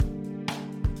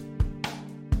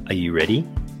Are you ready?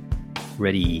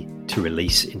 Ready to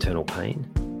release internal pain?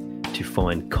 To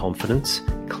find confidence,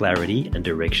 clarity, and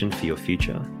direction for your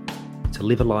future? To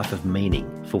live a life of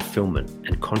meaning, fulfillment,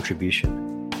 and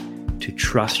contribution? To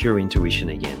trust your intuition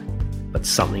again, but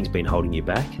something's been holding you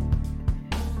back?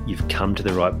 You've come to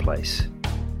the right place.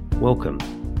 Welcome.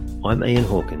 I'm Ian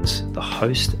Hawkins, the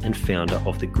host and founder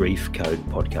of the Grief Code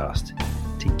podcast.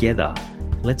 Together,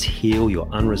 let's heal your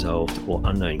unresolved or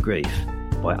unknown grief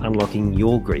by unlocking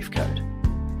your grief code.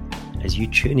 As you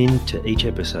tune in to each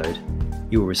episode,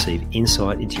 you will receive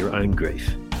insight into your own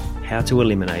grief, how to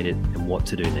eliminate it, and what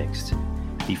to do next.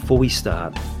 Before we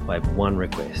start, I have one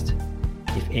request.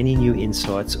 If any new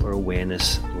insights or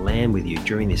awareness land with you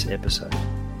during this episode,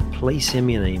 please send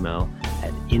me an email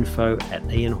at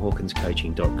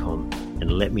info@ianhawkinscoaching.com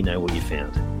and let me know what you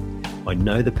found. I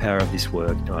know the power of this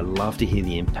work and I love to hear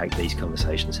the impact these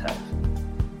conversations have.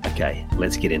 Okay,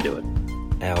 let's get into it.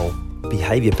 Our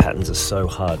behavior patterns are so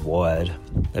hardwired,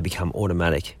 they become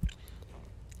automatic,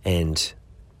 and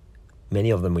many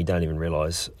of them we don't even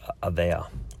realize are there.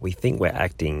 We think we're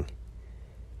acting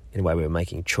in a way we're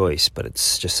making choice, but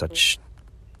it's just such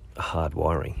hard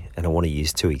wiring. And I want to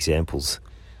use two examples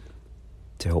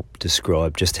to help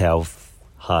describe just how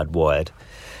hardwired.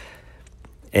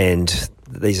 And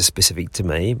these are specific to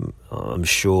me. I'm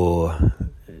sure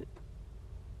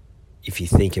if you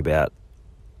think about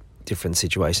different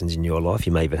situations in your life,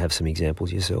 you may even have some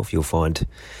examples yourself. You'll find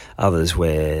others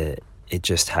where it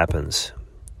just happens.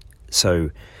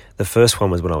 So the first one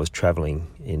was when I was traveling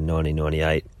in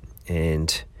 1998,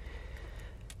 and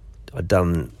I'd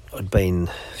been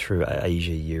through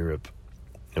Asia, Europe,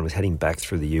 and was heading back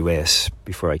through the US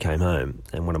before I came home.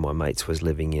 And one of my mates was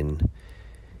living in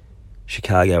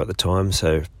Chicago at the time,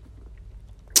 so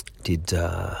did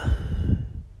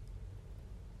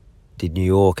New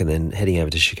York and then heading over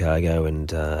to Chicago,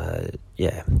 and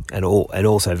and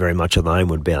also very much on the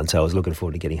homeward bound. So I was looking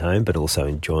forward to getting home, but also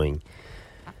enjoying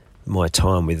my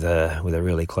time with a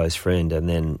really close friend. And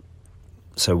then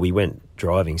so we went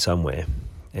driving somewhere,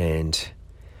 and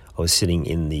I was sitting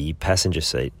in the passenger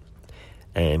seat,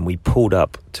 and we pulled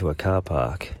up to a car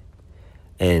park,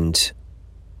 and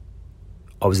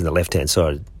I was in the left-hand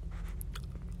side.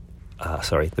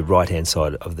 The right-hand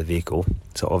side of the vehicle.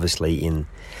 So obviously in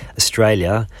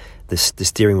Australia, the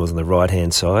steering was on the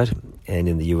right-hand side, and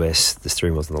in the US, the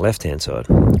steering was on the left-hand side,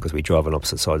 because we drive on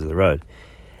opposite sides of the road.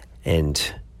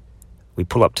 And we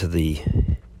pull up to the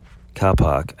car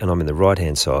park, and I'm in the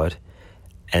right-hand side,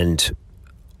 and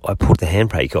I put the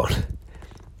handbrake on.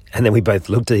 And then we both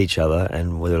looked at each other,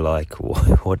 and we were like,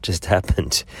 what just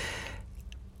happened?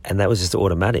 And that was just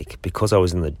automatic. Because I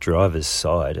was in the driver's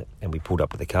side and we pulled up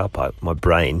to the car park, my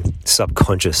brain,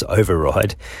 subconscious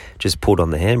override, just pulled on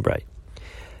the handbrake.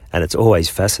 And it's always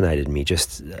fascinated me,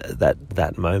 just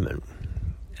that moment.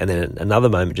 And then another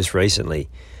moment just recently,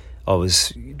 I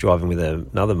was driving with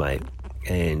another mate,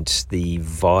 and the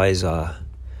visor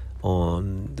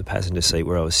on the passenger seat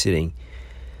where I was sitting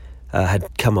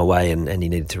had come away, and he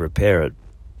needed to repair it.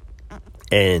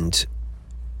 And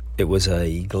it was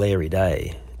a glary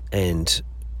day, and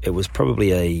it was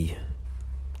probably a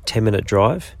 10-minute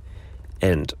drive,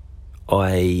 and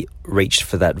I reached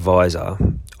for that visor,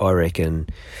 I reckon,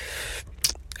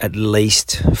 at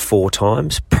least 4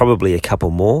 times, probably a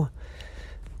couple more,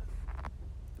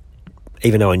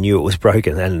 even though I knew it was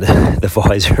broken and the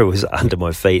visor was under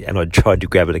my feet, and I'd tried to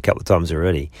grab it a couple of times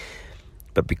already.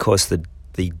 But because the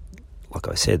like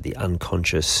I said, the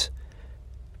unconscious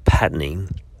patterning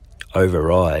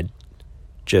override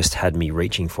just had me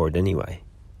reaching for it anyway.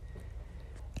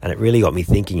 And it really got me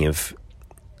thinking of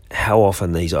how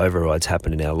often these overrides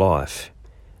happen in our life,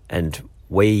 and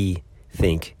we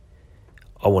think,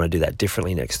 I want to do that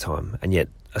differently next time, and yet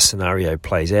a scenario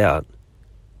plays out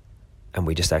and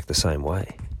we just act the same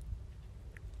way.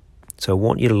 So I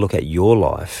want you to look at your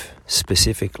life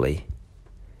specifically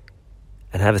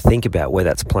and have a think about where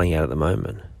that's playing out at the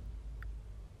moment.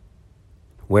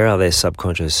 Where are there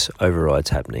subconscious overrides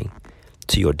happening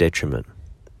to your detriment?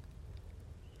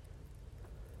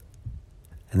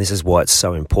 And this is why it's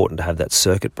so important to have that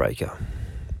circuit breaker.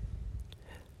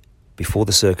 Before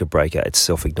the circuit breaker, it's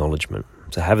self-acknowledgement.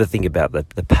 So have a think about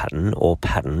the pattern or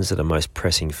patterns that are most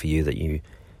pressing for you, that you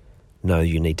know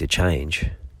you need to change.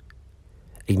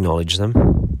 Acknowledge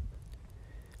them.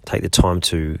 Take the time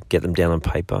to get them down on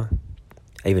paper.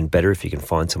 Even better if you can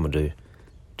find someone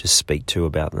to speak to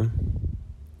about them.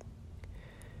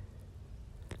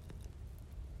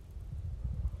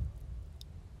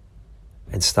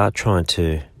 And start trying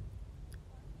to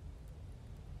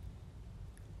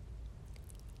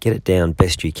get it down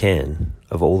best you can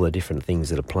of all the different things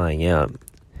that are playing out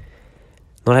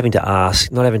Not having to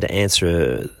ask, not having to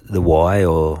answer the why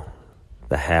or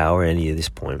the how or any of this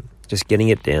point. Just getting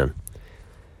it down.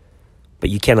 But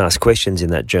you can ask questions in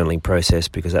that journaling process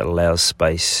because that allows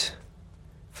space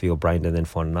for your brain to then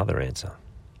find another answer.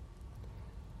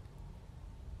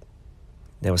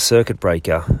 Now, a circuit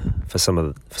breaker for some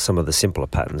of the simpler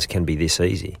patterns can be this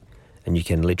easy, and you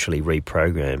can literally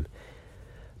reprogram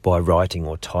by writing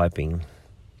or typing,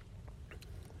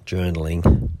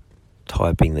 journaling,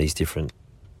 typing these different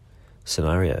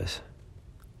scenarios.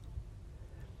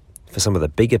 For some of the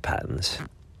bigger patterns,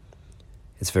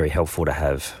 it's very helpful to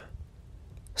have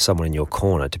someone in your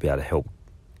corner to be able to help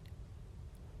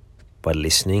by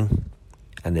listening,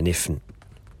 and then if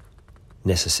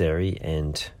necessary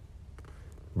and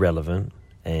relevant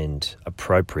and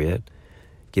appropriate,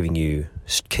 giving you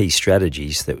key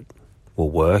strategies that will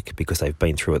work because they've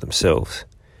been through it themselves.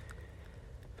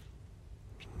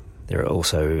 There are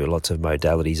also lots of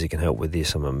modalities that can help with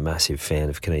this. I'm a massive fan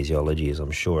of kinesiology, as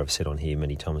I'm sure I've said on here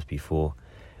many times before.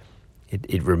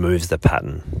 It removes the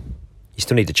pattern. You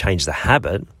still need to change the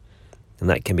habit, and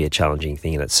that can be a challenging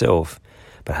thing in itself,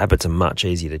 but habits are much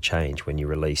easier to change when you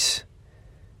release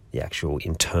the actual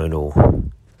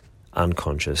internal,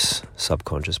 unconscious,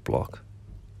 subconscious block.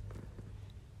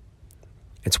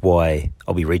 It's why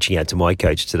I'll be reaching out to my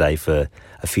coach today for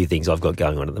a few things I've got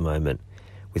going on at the moment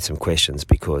with some questions,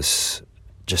 because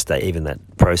just even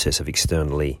that process of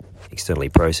externally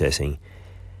processing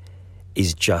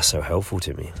is just so helpful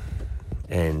to me,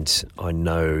 and I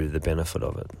know the benefit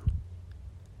of it.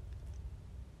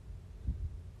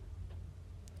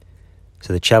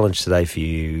 So the challenge today for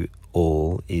you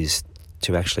all is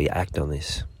to actually act on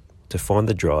this, to find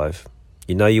the drive.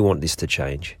 You know you want this to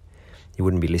change. You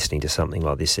wouldn't be listening to something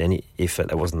like this if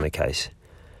that wasn't the case.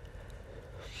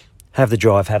 Have the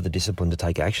drive, have the discipline to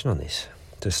take action on this,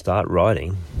 to start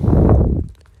writing,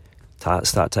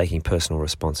 start taking personal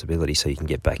responsibility so you can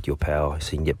get back your power,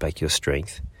 so you can get back your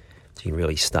strength, so you can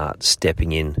really start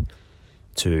stepping in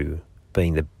to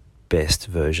being the best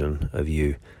version of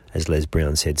you. As Les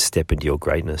Brown said, step into your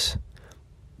greatness.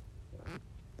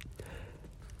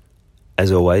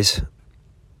 As always,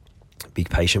 be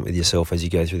patient with yourself as you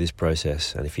go through this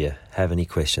process. And if you have any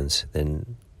questions,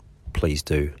 then please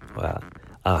do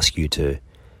ask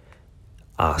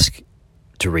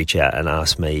to reach out and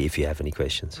ask me if you have any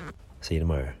questions. See you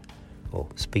tomorrow, or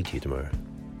speak to you tomorrow.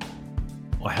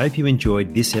 I hope you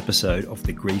enjoyed this episode of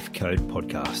the Grief Code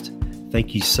podcast.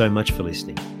 Thank you so much for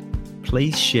listening.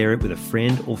 Please share it with a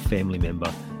friend or family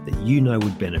member that you know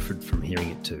would benefit from hearing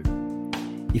it too.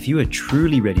 If you are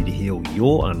truly ready to heal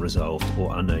your unresolved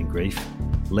or unknown grief,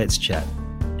 let's chat.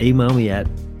 Email me at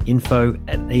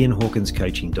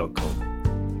info@ianhawkinscoaching.com.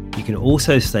 You can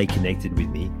also stay connected with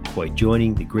me by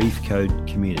joining the Grief Code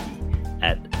community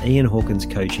at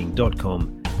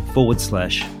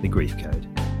ianhawkinscoaching.com/the Grief Code.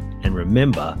 And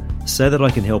remember, so that I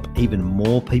can help even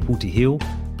more people to heal,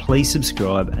 please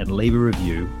subscribe and leave a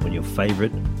review on your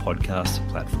favorite podcast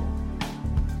platform.